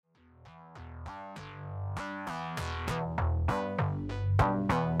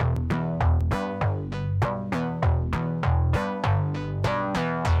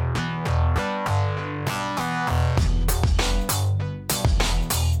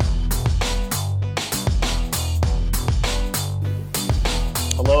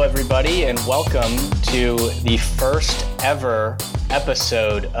everybody, and welcome to the first ever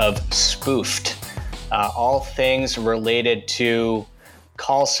episode of Spoofed, all things related to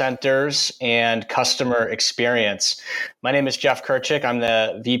call centers and customer experience. My name is Jeff Kirchick. I'm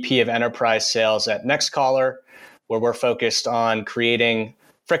the VP of Enterprise Sales at Nextcaller, where we're focused on creating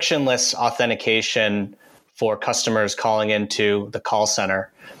frictionless authentication for customers calling into the call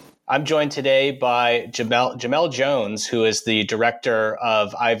center. I'm joined today by Jamel Jones, who is the Director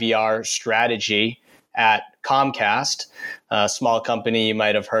of IVR Strategy at Comcast, a small company you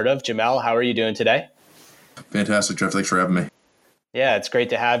might have heard of. Jamel, how are you doing today? Fantastic, Jeff. Thanks for having me. Yeah, it's great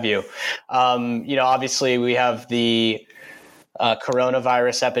to have you. Obviously we have the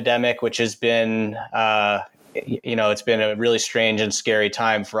coronavirus epidemic, which has been, it's been a really strange and scary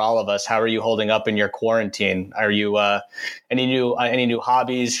time for all of us. How are you holding up in your quarantine? Are you any new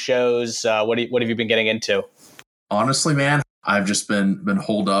hobbies, shows? What have you been getting into? Honestly, man, I've just been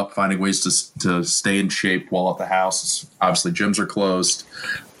holed up, finding ways to stay in shape while at the house. Obviously, gyms are closed.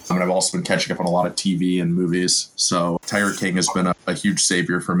 I've also been catching up on a lot of TV and movies. So Tiger King has been a huge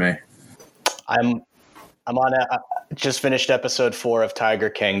savior for me. I'm on just finished episode 4 of Tiger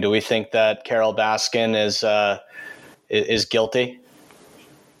King. Do we think that Carol Baskin is guilty?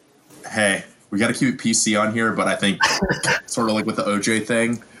 Hey, we got to keep it PC on here, but I think sort of like with the OJ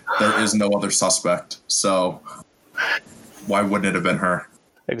thing, there is no other suspect. So why wouldn't it have been her?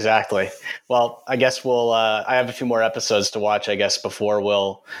 Exactly. Well, I guess we'll. I have a few more episodes to watch, I guess, before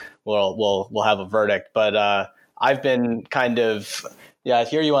we'll have a verdict. But I've been kind of. Yeah, I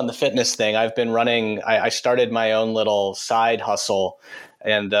hear you on the fitness thing. I've been running. I started my own little side hustle,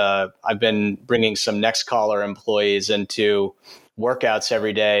 and I've been bringing some Nextcaller employees into workouts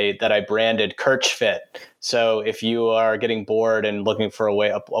every day that I branded Kirch Fit. So if you are getting bored and looking for a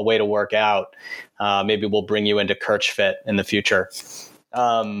way to work out, maybe we'll bring you into Kirch Fit in the future.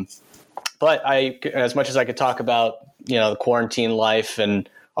 But as much as I could talk about, the quarantine life and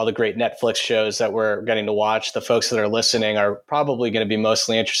all the great Netflix shows that we're getting to watch, the folks that are listening are probably going to be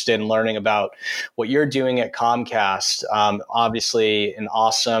mostly interested in learning about what you're doing at Comcast. Obviously, an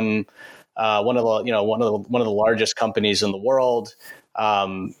awesome one of the largest companies in the world.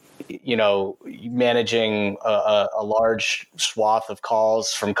 Managing a large swath of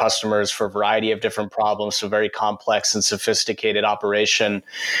calls from customers for a variety of different problems, so very complex and sophisticated operation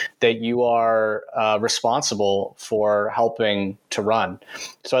that you are responsible for helping to run.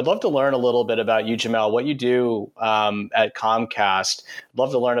 So I'd love to learn a little bit about you, Jamel, what you do at Comcast. I'd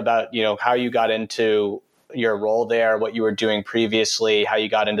love to learn about, how you got into your role there, what you were doing previously, how you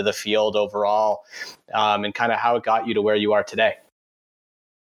got into the field overall, and kind of how it got you to where you are today.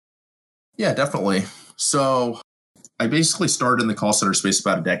 Yeah, definitely. So I basically started in the call center space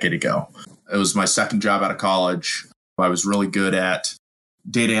about a decade ago. It was my second job out of college. I was really good at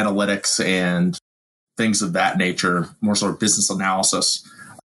data analytics and things of that nature, more sort of business analysis.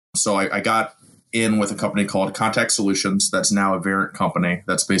 So I got in with a company called Contact Solutions that's now a Verint company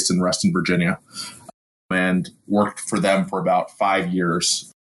that's based in Reston, Virginia, and worked for them for about 5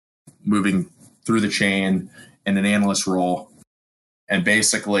 years, moving through the chain in an analyst role. And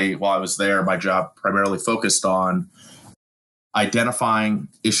basically, while I was there, my job primarily focused on identifying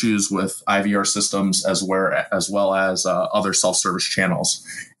issues with IVR systems as well as other self-service channels.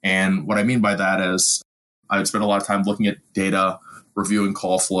 And what I mean by that is I would spend a lot of time looking at data, reviewing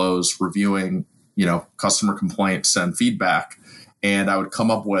call flows, reviewing, customer complaints and feedback. And I would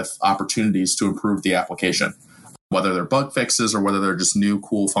come up with opportunities to improve the application, whether they're bug fixes or whether they're just new,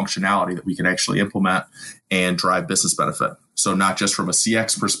 cool functionality that we can actually implement and drive business benefit. So not just from a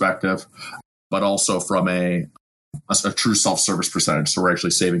CX perspective, but also from a true self-service percentage. So we're actually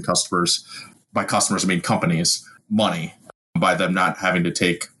saving customers, by customers, I mean companies, money by them not having to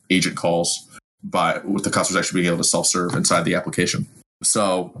take agent calls, with the customers actually being able to self-serve inside the application.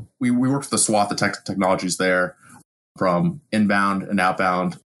 So we worked with a swath of technologies there, from inbound and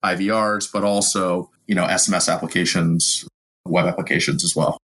outbound IVRs, but also, SMS applications, web applications as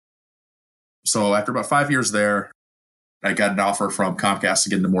well. So after about 5 years there, I got an offer from Comcast to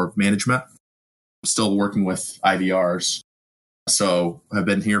get into more management. I'm still working with IVRs. So I've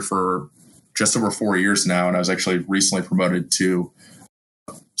been here for just over 4 years now, and I was actually recently promoted to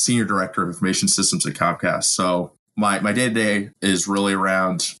Senior Director of Information Systems at Comcast. So my day-to-day is really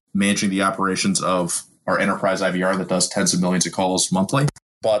around managing the operations of our enterprise IVR that does tens of millions of calls monthly,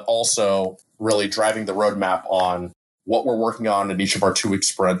 but also really driving the roadmap on what we're working on in each of our 2-week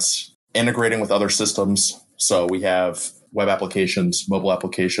sprints, integrating with other systems. So we have web applications, mobile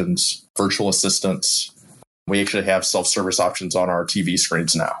applications, virtual assistants. We actually have self-service options on our TV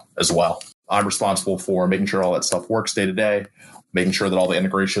screens now as well. I'm responsible for making sure all that stuff works day to day, making sure that all the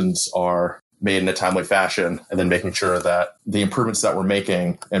integrations are made in a timely fashion, and then making sure that the improvements that we're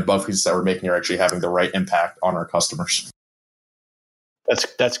making and bug fixes that we're making are actually having the right impact on our customers.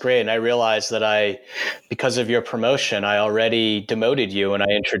 That's great. And I realized that because of your promotion, I already demoted you and I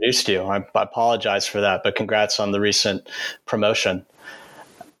introduced you. I apologize for that, but congrats on the recent promotion.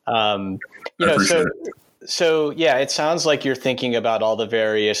 So yeah, it sounds like you're thinking about all the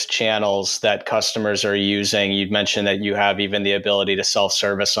various channels that customers are using. You'd mentioned that you have even the ability to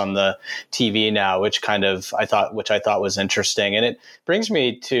self-service on the TV now, which I thought was interesting. And it brings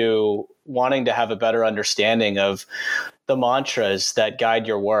me to wanting to have a better understanding of the mantras that guide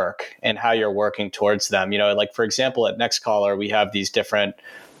your work and how you're working towards them. Like for example, at Nextcaller, we have these different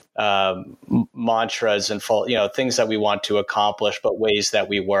mantras and things that we want to accomplish, but ways that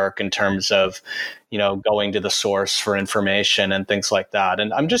we work in terms of, going to the source for information and things like that.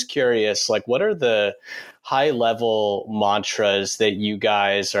 And I'm just curious, like, what are the high level mantras that you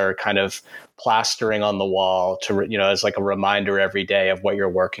guys are kind of plastering on the wall to, as like a reminder every day of what you're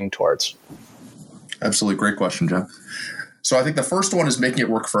working towards? Absolutely. Great question, Jeff. So I think the first one is making it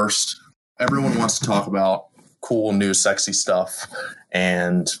work first. Everyone wants to talk about cool, new, sexy stuff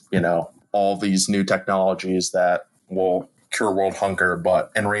and, all these new technologies that will cure world hunger.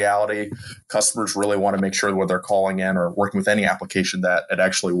 But in reality, customers really want to make sure that when they're calling in or working with any application that it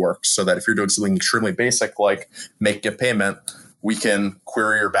actually works. So that if you're doing something extremely basic like make a payment, we can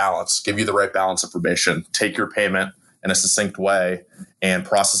query your balance, give you the right balance information, take your payment in a succinct way and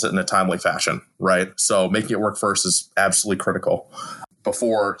process it in a timely fashion, right? So making it work first is absolutely critical.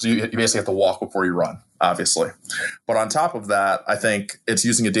 So you basically have to walk before you run, obviously. But on top of that, I think it's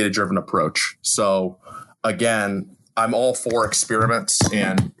using a data-driven approach. So again, I'm all for experiments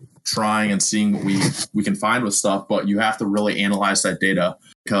and trying and seeing what we can find with stuff, but you have to really analyze that data,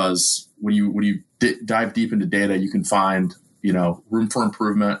 because when you dive deep into data, you can find, room for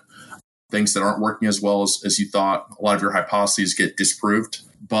improvement, things that aren't working as well as you thought. A lot of your hypotheses get disproved.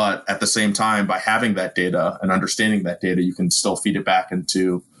 But at the same time, by having that data and understanding that data, you can still feed it back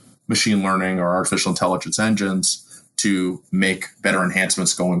into machine learning or artificial intelligence engines to make better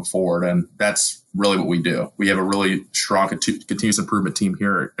enhancements going forward. And that's really what we do. We have a really strong continuous improvement team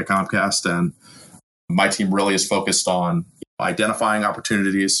here at Comcast. And my team really is focused on identifying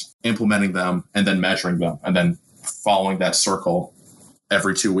opportunities, implementing them, and then measuring them, and then following that circle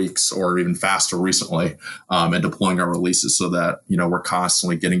every 2 weeks or even faster recently, and deploying our releases so that, we're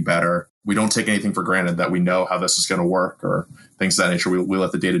constantly getting better. We don't take anything for granted that we know how this is going to work or things of that nature. We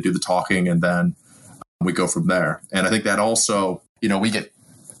let the data do the talking, and then we go from there. And I think that also, we get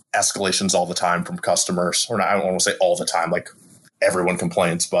escalations all the time from customers, or not, I don't want to say all the time, like everyone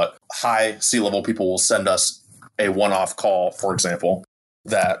complains, but high C-level people will send us a one-off call, for example,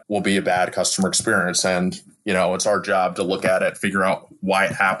 that will be a bad customer experience. And, it's our job to look at it, figure out why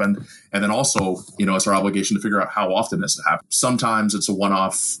it happened. And then also, it's our obligation to figure out how often this happens. Sometimes it's a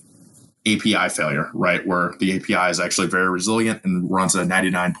one-off API failure, right? Where the API is actually very resilient and runs at a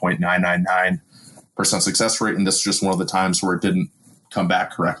 99.999% success rate. And this is just one of the times where it didn't come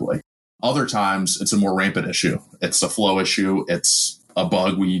back correctly. Other times it's a more rampant issue. It's a flow issue. It's a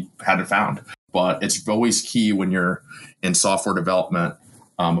bug we hadn't found. But it's always key when you're in software development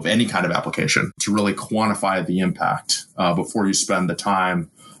of any kind of application to really quantify the impact before you spend the time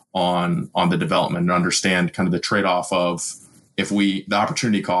on the development, and understand kind of the trade-off of the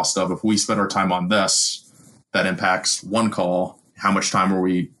opportunity cost of, if we spend our time on this, that impacts one call, how much time are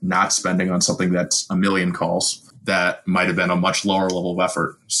we not spending on something that's a million calls that might have been a much lower level of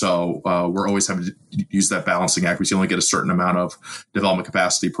effort. So we're always having to use that balancing act. We only get a certain amount of development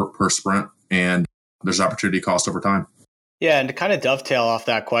capacity per sprint, and there's opportunity cost over time. Yeah, and to kind of dovetail off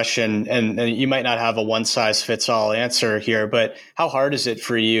that question, and you might not have a one-size-fits-all answer here, but how hard is it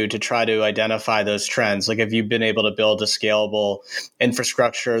for you to try to identify those trends? Like, have you been able to build a scalable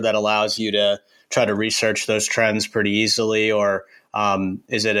infrastructure that allows you to try to research those trends pretty easily, or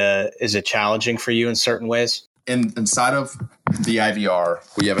is it challenging for you in certain ways? Inside of the IVR,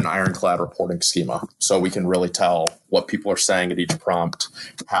 we have an ironclad reporting schema, so we can really tell what people are saying at each prompt,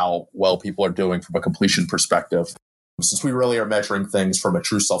 how well people are doing from a completion perspective. Since we really are measuring things from a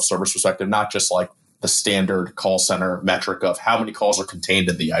true self-service perspective, not just like the standard call center metric of how many calls are contained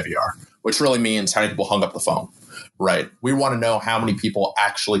in the IVR, which really means how many people hung up the phone, right? We want to know how many people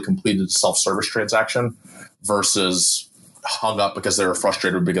actually completed a self-service transaction versus hung up because they were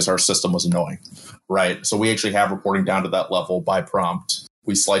frustrated because our system was annoying, right? So we actually have reporting down to that level by prompt.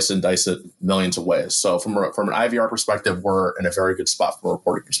 We slice and dice it millions of ways. So from an IVR perspective, we're in a very good spot from a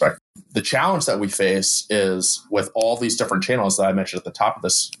reporting perspective. The challenge that we face is with all these different channels that I mentioned at the top of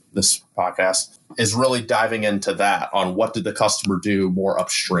this podcast is really diving into that on what did the customer do more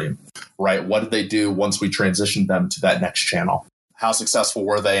upstream, right? What did they do once we transitioned them to that next channel? How successful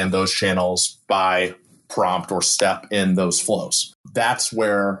were they in those channels by prompt or step in those flows? That's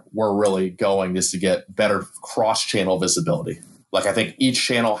where we're really going, is to get better cross-channel visibility. Like, I think each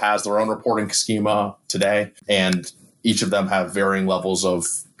channel has their own reporting schema today, and each of them have varying levels of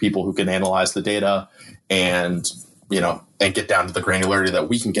people who can analyze the data and get down to the granularity that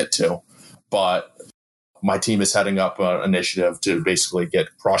we can get to. But my team is heading up an initiative to basically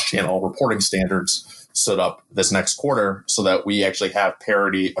get cross-channel reporting standards set up this next quarter so that we actually have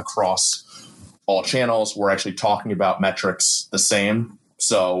parity across all channels. We're actually talking about metrics the same.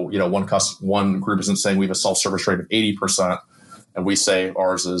 So, one group isn't saying we have a self-service rate of 80%, and we say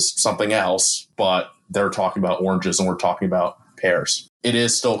ours is something else, but they're talking about oranges and we're talking about pears. That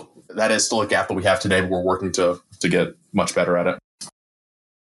is still a gap that we have today. We're working to get much better at it.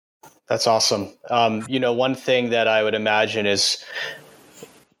 That's awesome. One thing that I would imagine is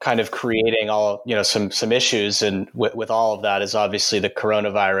kind of creating some issues, and with all of that is obviously the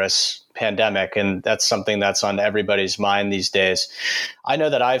coronavirus pandemic, and that's something that's on everybody's mind these days. I know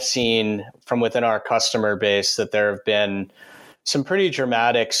that I've seen from within our customer base that there have been some pretty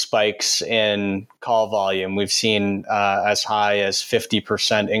dramatic spikes in call volume. We've seen as high as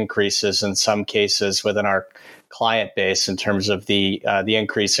 50% increases in some cases within our client base in terms of the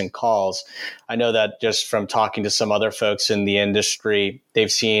increase in calls. I know that just from talking to some other folks in the industry,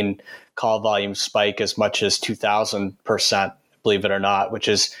 they've seen call volume spike as much as 2,000%, believe it or not, which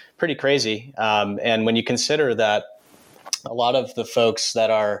is pretty crazy. And when you consider that a lot of the folks that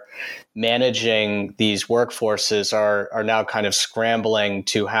are managing these workforces are now kind of scrambling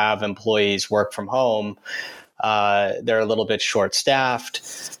to have employees work from home. They're a little bit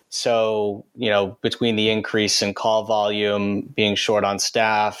short-staffed. So, between the increase in call volume, being short on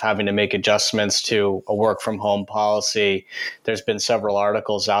staff, having to make adjustments to a work from home policy, there's been several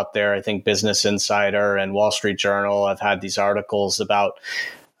articles out there. I think Business Insider and Wall Street Journal have had these articles about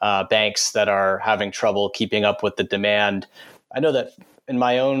banks that are having trouble keeping up with the demand. I know that in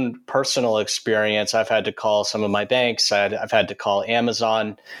my own personal experience, I've had to call some of my banks. I've had to call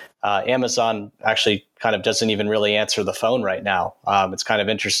Amazon. Amazon actually kind of doesn't even really answer the phone right now. It's kind of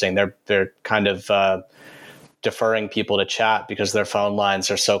interesting. They're kind of deferring people to chat because their phone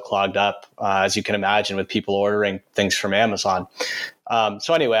lines are so clogged up, as you can imagine, with people ordering things from Amazon.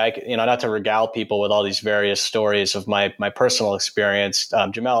 So anyway, not to regale people with all these various stories of my personal experience,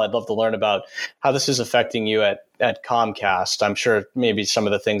 Jamel, I'd love to learn about how this is affecting you at Comcast. I'm sure maybe some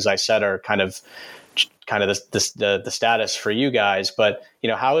of the things I said are kind of the status for you guys, but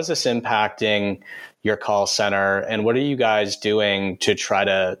how is this impacting your call center, and what are you guys doing to try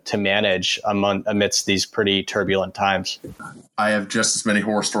to manage amidst these pretty turbulent times? I have just as many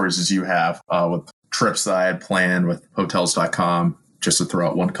horror stories as you have with trips that I had planned with Hotels.com, just to throw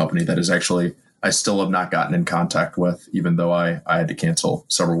out one company that is actually I still have not gotten in contact with, even though I had to cancel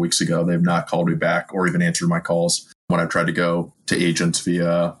several weeks ago. They've not called me back or even answered my calls when I've tried to go to agents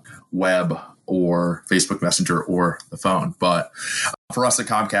via web or Facebook Messenger or the phone. But for us at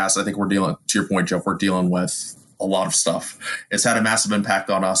Comcast, I think we're dealing, to your point, Jeff, we're dealing with a lot of stuff. It's had a massive impact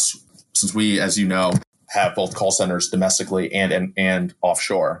on us since we, as you know, have both call centers domestically and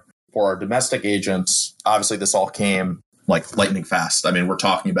offshore. For our domestic agents, obviously this all came like lightning fast. I mean, we're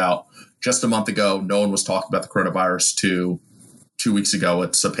talking about just a month ago, no one was talking about the coronavirus to 2 weeks ago.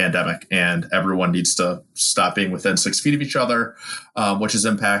 It's a pandemic and everyone needs to stop being within 6 feet of each other, which has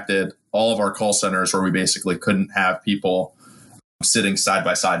impacted all of our call centers where we basically couldn't have people sitting side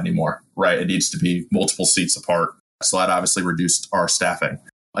by side anymore, right? It needs to be multiple seats apart. So that obviously reduced our staffing.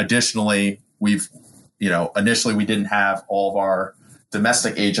 Additionally, initially we didn't have all of our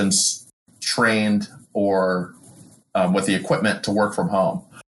domestic agents trained or with the equipment to work from home.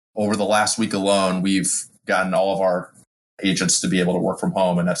 Over the last week alone, we've gotten all of our agents to be able to work from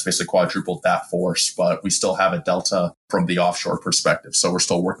home, and that's basically quadrupled that force, but we still have a delta from the offshore perspective. So we're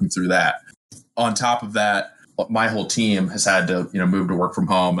still working through that. On top of that, my whole team has had to, move to work from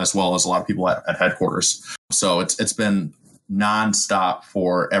home, as well as a lot of people at headquarters. So it's been nonstop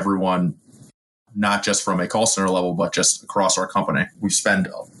for everyone, not just from a call center level, but just across our company. We spend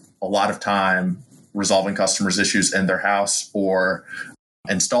a lot of time resolving customers' issues in their house or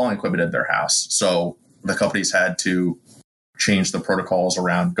installing equipment in their house. So the company's had to change the protocols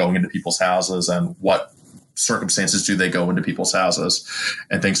around going into people's houses and what circumstances do they go into people's houses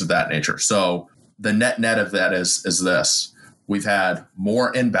and things of that nature. So the net of that is this. We've had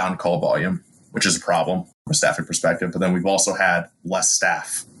more inbound call volume, which is a problem from a staffing perspective, but then we've also had less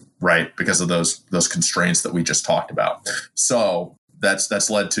staff right? Because of those constraints that we just talked about. So that's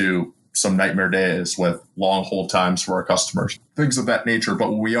led to some nightmare days with long hold times for our customers, things of that nature.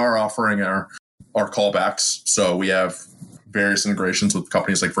 But we are offering our callbacks. So we have various integrations with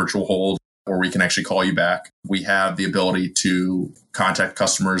companies like Virtual Hold, where we can actually call you back. We have the ability to contact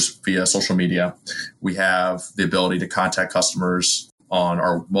customers via social media. We have the ability to contact customers on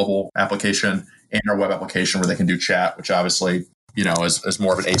our mobile application and our web application where they can do chat, which obviously, is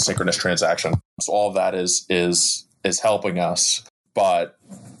more of an asynchronous transaction. So all of that is helping us. But,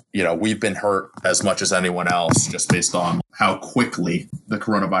 we've been hurt as much as anyone else just based on how quickly the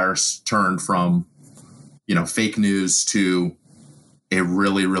coronavirus turned from, fake news to a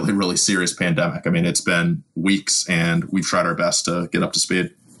really, really, really serious pandemic. I mean, it's been weeks and we've tried our best to get up to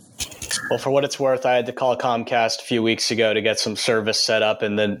speed. Well, for what it's worth, I had to call Comcast a few weeks ago to get some service set up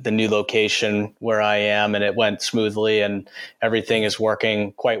in the new location where I am, and it went smoothly and everything is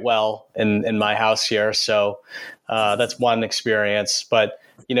working quite well in my house here. So that's one experience. But,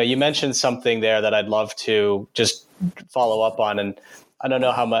 you mentioned something there that I'd love to just follow up on. And I don't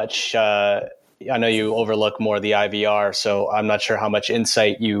know how much, I know you overlook more of the IVR, so I'm not sure how much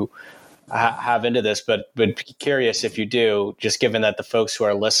insight you have into this, but curious if you do, just given that the folks who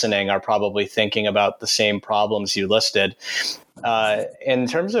are listening are probably thinking about the same problems you listed. In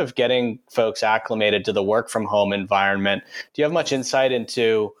terms of getting folks acclimated to the work from home environment, do you have much insight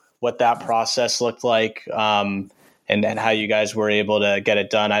into what that process looked like and how you guys were able to get it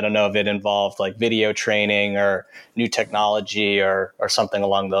done? I don't know if it involved like video training or new technology or something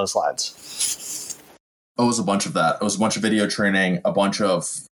along those lines. It was a bunch of that. It was a bunch of video training, a bunch of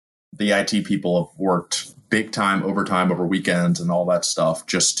the IT people have worked big time overtime over weekends and all that stuff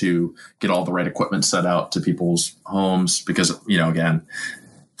just to get all the right equipment set out to people's homes. Because, again,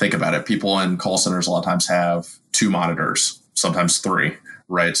 think about it. People in call centers a lot of times have 2 monitors, sometimes 3,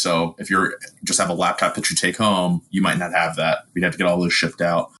 right? So if you're just have a laptop that you take home, you might not have that. We'd have to get all those shipped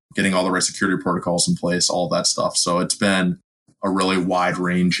out, getting all the right security protocols in place, all that stuff. So it's been a really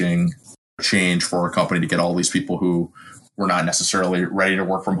wide-ranging change for a company to get all these people who were not necessarily ready to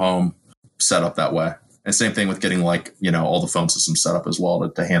work from home set up that way. And same thing with getting all the phone systems set up as well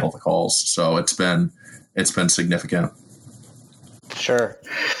to handle the calls. So it's been significant. Sure.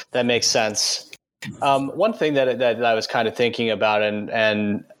 That makes sense. One thing that I was kind of thinking about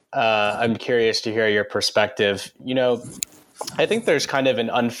and I'm curious to hear your perspective. I think there's kind of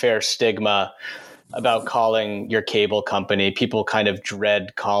an unfair stigma about calling your cable company. People kind of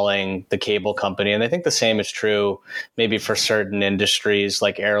dread calling the cable company. And I think the same is true maybe for certain industries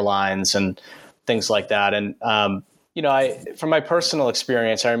like airlines and things like that. And, from my personal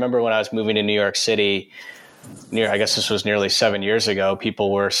experience, I remember when I was moving to New York City, I guess this was nearly 7 years ago,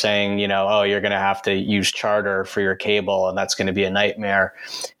 people were saying, oh, you're going to have to use Charter for your cable, and that's going to be a nightmare.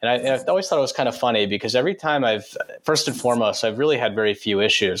 And I always thought it was kind of funny because every time first and foremost, I've really had very few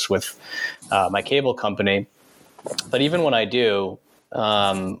issues with my cable company. But even when I do,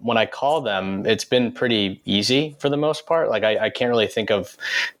 when I call them, it's been pretty easy for the most part. Like I can't really think of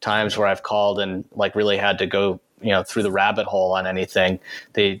times where I've called and really had to go through the rabbit hole on anything.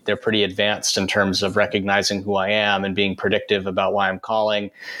 They're pretty advanced in terms of recognizing who I am and being predictive about why I'm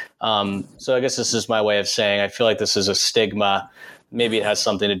calling. So I guess this is my way of saying I feel like this is a stigma. Maybe it has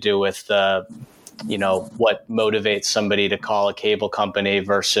something to do with what motivates somebody to call a cable company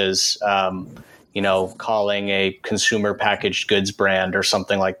versus calling a consumer packaged goods brand or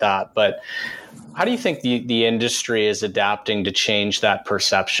something like that. But how do you think the industry is adapting to change that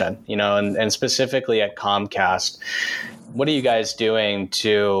perception? And specifically at Comcast, what are you guys doing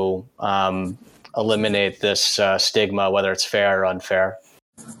to eliminate this stigma, whether it's fair or unfair?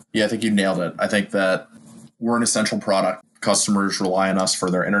 Yeah, I think you nailed it. I think that we're an essential product. Customers rely on us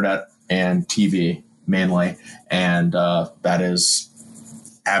for their internet and TV mainly, and that is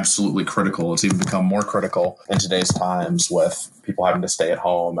absolutely critical. It's even become more critical in today's times with people having to stay at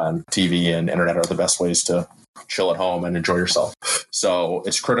home, and TV and internet are the best ways to chill at home and enjoy yourself. So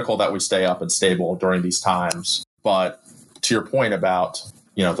it's critical that we stay up and stable during these times. But to your point about,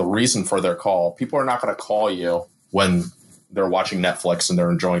 the reason for their call, people are not going to call you when they're watching Netflix and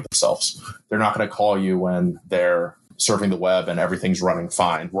they're enjoying themselves. They're not going to call you when they're surfing the web and everything's running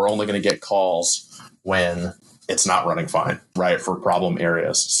fine. We're only going to get calls when it's not running fine, right, for problem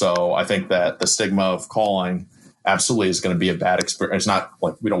areas. So I think that the stigma of calling absolutely is going to be a bad experience. It's not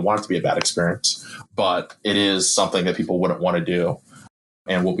like we don't want it to be a bad experience, but it is something that people wouldn't want to do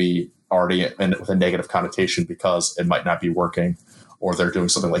and will be already with a negative connotation because it might not be working, or they're doing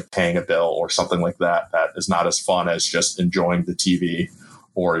something like paying a bill or something like that that is not as fun as just enjoying the TV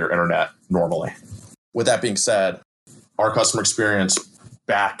or your internet normally. With that being said, our customer experience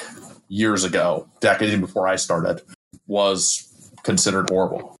back years ago, decades before I started, was considered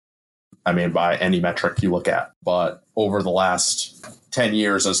horrible. I mean, by any metric you look at. But over the last 10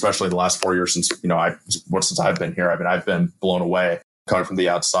 years, and especially the last 4 years since, since I've been here, I've been blown away coming from the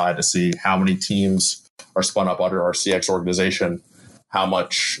outside to see how many teams are spun up under our CX organization, how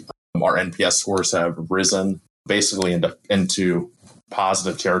much our NPS scores have risen basically into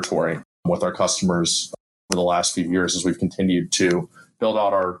positive territory with our customers over the last few years as we've continued to build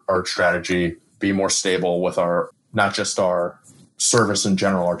out our strategy, be more stable with not just our service in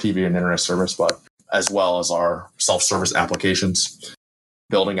general, our TV and internet service, but as well as our self-service applications,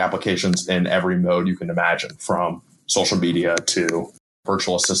 building applications in every mode you can imagine, from social media to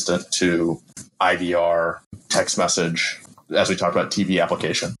virtual assistant to IVR, text message, as we talked about, TV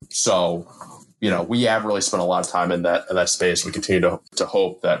application. So, we have really spent a lot of time in that space. We continue to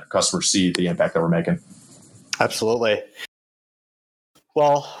hope that customers see the impact that we're making. Absolutely.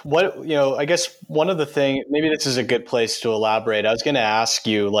 Well, I guess one of the things, maybe this is a good place to elaborate. I was going to ask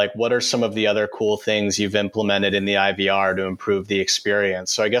you, what are some of the other cool things you've implemented in the IVR to improve the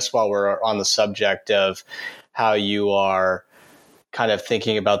experience? So I guess while we're on the subject of how you are kind of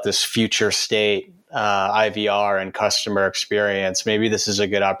thinking about this future state IVR and customer experience, maybe this is a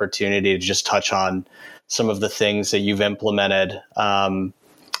good opportunity to just touch on some of the things that you've implemented. And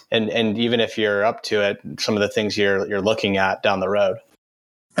even if you're up to it, some of the things you're looking at down the road.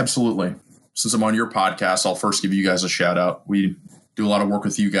 Absolutely. Since I'm on your podcast, I'll first give you guys a shout out. We do a lot of work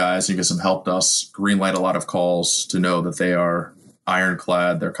with you guys. You guys have helped us greenlight a lot of calls to know that they are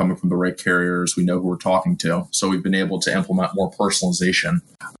ironclad. They're coming from the right carriers. We know who we're talking to. So we've been able to implement more personalization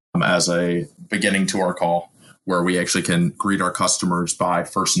as a beginning to our call, where we actually can greet our customers by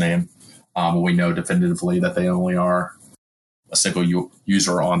first name. We know definitively that they only are a single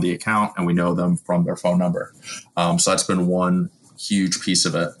user on the account, and we know them from their phone number. So that's been one huge piece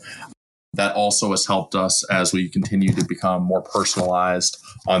of it. That also has helped us as we continue to become more personalized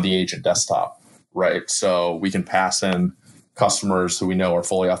on the agent desktop, right? So we can pass in customers who we know are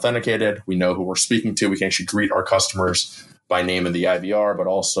fully authenticated. We know who we're speaking to. We can actually greet our customers by name in the IVR, but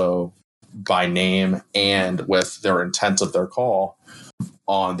also by name and with their intent of their call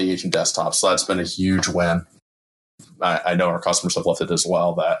on the agent desktop. So that's been a huge win. I know our customers have loved it as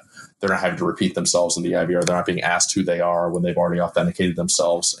well, that they're not having to repeat themselves in the IVR. They're not being asked who they are when they've already authenticated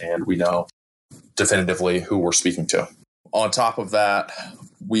themselves, and we know definitively who we're speaking to. On top of that,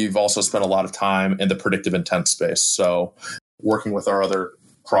 we've also spent a lot of time in the predictive intent space. So working with our other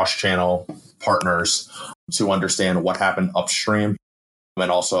cross-channel partners to understand what happened upstream, and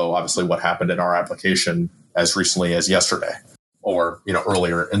also obviously what happened in our application as recently as yesterday or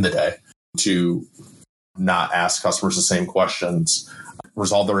earlier in the day, to not ask customers the same questions,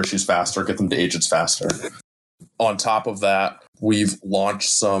 resolve their issues faster, get them to agents faster. On top of that, we've launched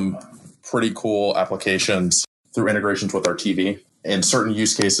some pretty cool applications through integrations with our TV. In certain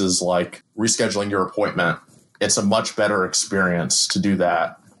use cases like rescheduling your appointment, it's a much better experience to do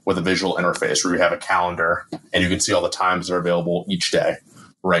that with a visual interface where you have a calendar and you can see all the times that are available each day,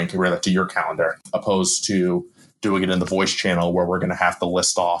 right? And compare that to your calendar, opposed to doing it in the voice channel where we're going to have to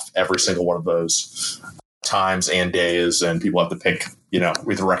list off every single one of those times and days, and people have to pick, we have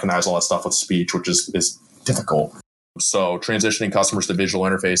to recognize all that stuff with speech, which is difficult. So transitioning customers to visual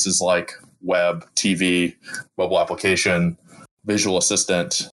interfaces like web, TV, mobile application, visual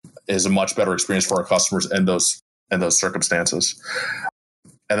assistant is a much better experience for our customers in those circumstances.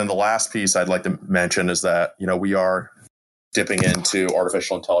 And then the last piece I'd like to mention is that, we are dipping into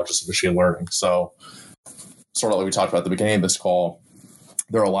artificial intelligence and machine learning. So sort of like we talked about at the beginning of this call,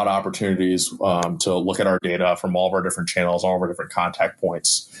 there are a lot of opportunities to look at our data from all of our different channels, all of our different contact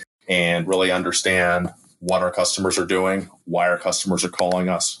points, and really understand what our customers are doing, why our customers are calling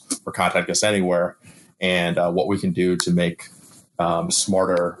us or contacting us anywhere, and what we can do to make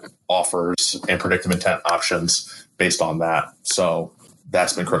smarter offers and predictive intent options based on that. So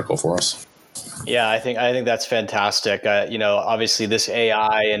that's been critical for us. Yeah, I think that's fantastic. Obviously this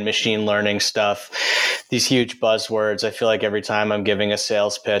AI and machine learning stuff, these huge buzzwords, I feel like every time I'm giving a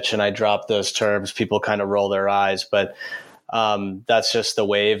sales pitch and I drop those terms, people kind of roll their eyes. But that's just the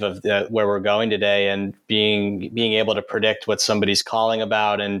wave of where we're going today, and being able to predict what somebody's calling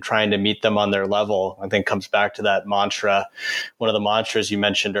about and trying to meet them on their level, I think comes back to that mantra, one of the mantras you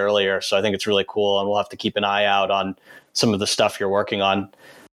mentioned earlier. So I think it's really cool, and we'll have to keep an eye out on some of the stuff you're working on.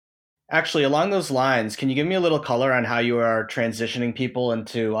 Actually, along those lines, can you give me a little color on how you are transitioning people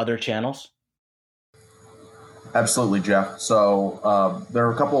into other channels? Absolutely, Jeff. So there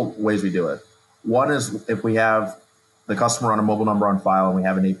are a couple ways we do it. One is if we have the customer on a mobile number on file and we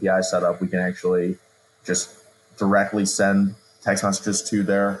have an API set up, we can actually just directly send text messages to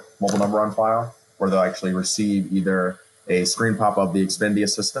their mobile number on file, where they'll actually receive either a screen pop of the Xfinity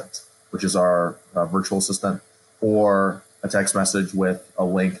Assistant, which is our virtual assistant, or a text message with a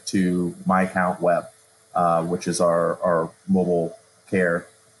link to My Account Web, which is our mobile care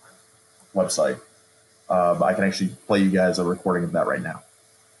website. I can actually play you guys a recording of that right now.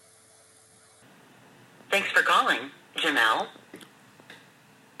 Thanks for calling, Jamel.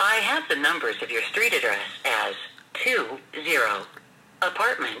 I have the numbers of your street address as 20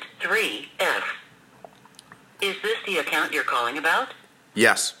 Apartment 3F. Is this the account you're calling about?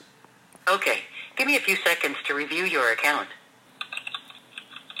 Yes. Okay, give me a few seconds to review your account.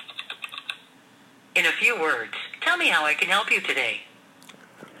 In a few words, tell me how I can help you today.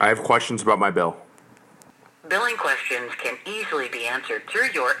 I have questions about my bill. Billing questions can easily be answered through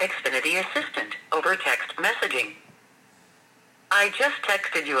your Xfinity Assistant over text messaging. I just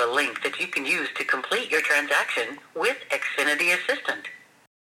texted you a link that you can use to complete your transaction with Xfinity Assistant.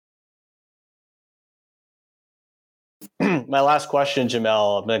 My last question,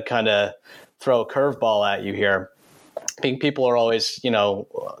 Jamel, I'm going to kind of throw a curveball at you here. I think people are always,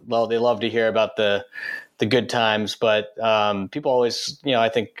 well, they love to hear about the good times, but people always, I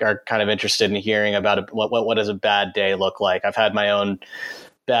think are kind of interested in hearing about what does a bad day look like. I've had my own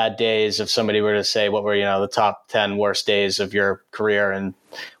bad days. If somebody were to say what were, the top 10 worst days of your career and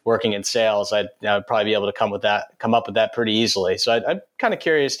working in sales, I'd probably be able to come up with that pretty easily. So I'm kind of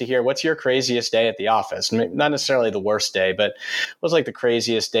curious to hear, what's your craziest day at the office? Not necessarily the worst day, but what was like the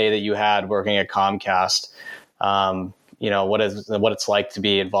craziest day that you had working at Comcast? What it's like to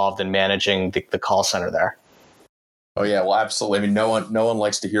be involved in managing the call center there. Oh yeah, well, absolutely. I mean, no one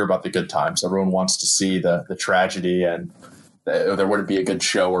likes to hear about the good times. Everyone wants to see the tragedy, and there wouldn't be a good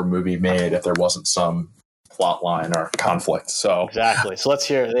show or movie made if there wasn't some plot line or conflict. So exactly. So let's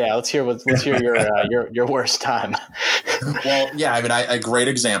hear your worst time. Well, yeah, I mean, a great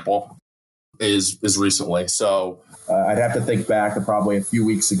example is recently. So I'd have to think back to probably a few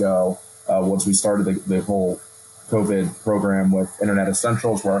weeks ago, once we started the whole COVID program with Internet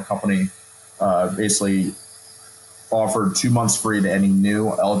Essentials, where our company basically offered 2 months free to any new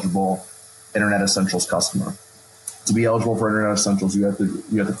eligible Internet Essentials customer. To be eligible for Internet Essentials, you have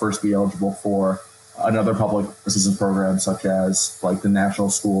to first be eligible for another public assistance program, such as like the National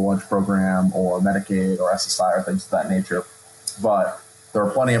School Lunch Program or Medicaid or SSI or things of that nature. But there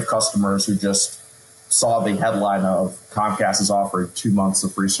are plenty of customers who just saw the headline of Comcast is offering 2 months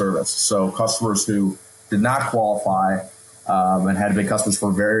of free service. So customers who did not qualify and had been customers for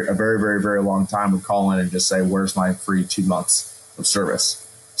a very, very, very long time would call in and just say, "Where's my free 2 months of service?"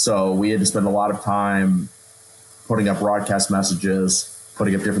 So we had to spend a lot of time putting up broadcast messages,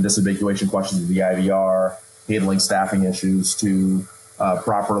 putting up different disambiguation questions in the IVR, handling staffing issues to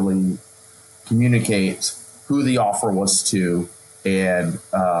properly communicate who the offer was to, and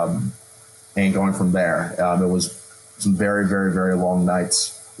going from there. It was some very, very, very long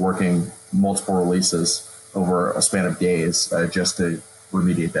nights working multiple releases over a span of days just to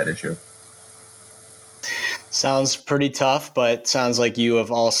remediate that issue. Sounds pretty tough, but sounds like you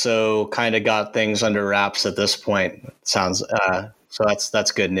have also kind of got things under wraps at this point. Sounds so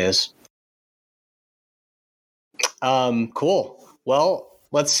that's good news. Cool. Well,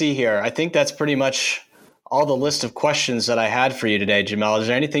 let's see here. I think that's pretty much all the list of questions that I had for you today, Jamel. Is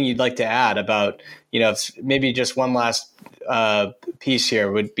there anything you'd like to add about, maybe just one last piece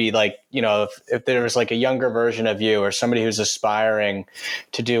here would be like, if there was like a younger version of you or somebody who's aspiring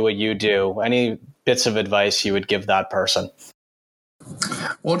to do what you do, any bits of advice you would give that person?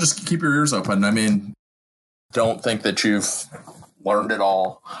 Well, just keep your ears open. I mean, don't think that you've learned it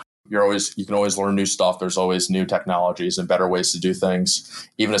all. You can always learn new stuff. There's always new technologies and better ways to do things.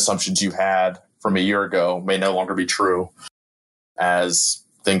 Even assumptions you had from a year ago may no longer be true as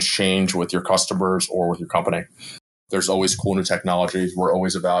things change with your customers or with your company. There's always cool new technology. We're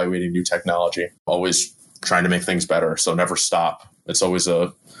always evaluating new technology, always trying to make things better. So never stop. It's always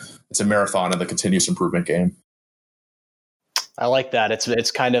a marathon in the continuous improvement game. I like that.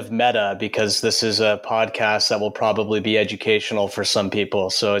 It's kind of meta, because this is a podcast that will probably be educational for some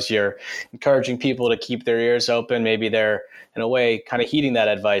people. So as you're encouraging people to keep their ears open, maybe they're in a way kind of heeding that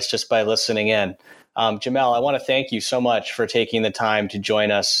advice just by listening in. Jamel, I want to thank you so much for taking the time to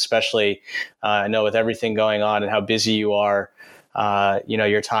join us, especially I know with everything going on and how busy you are,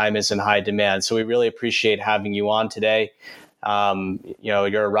 your time is in high demand. So we really appreciate having you on today.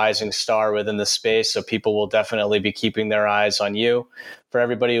 You're a rising star within the space, so people will definitely be keeping their eyes on you. For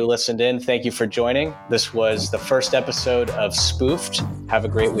everybody who listened in, thank you for joining. This was the first episode of Spoofed. Have a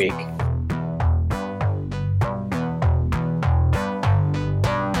great week.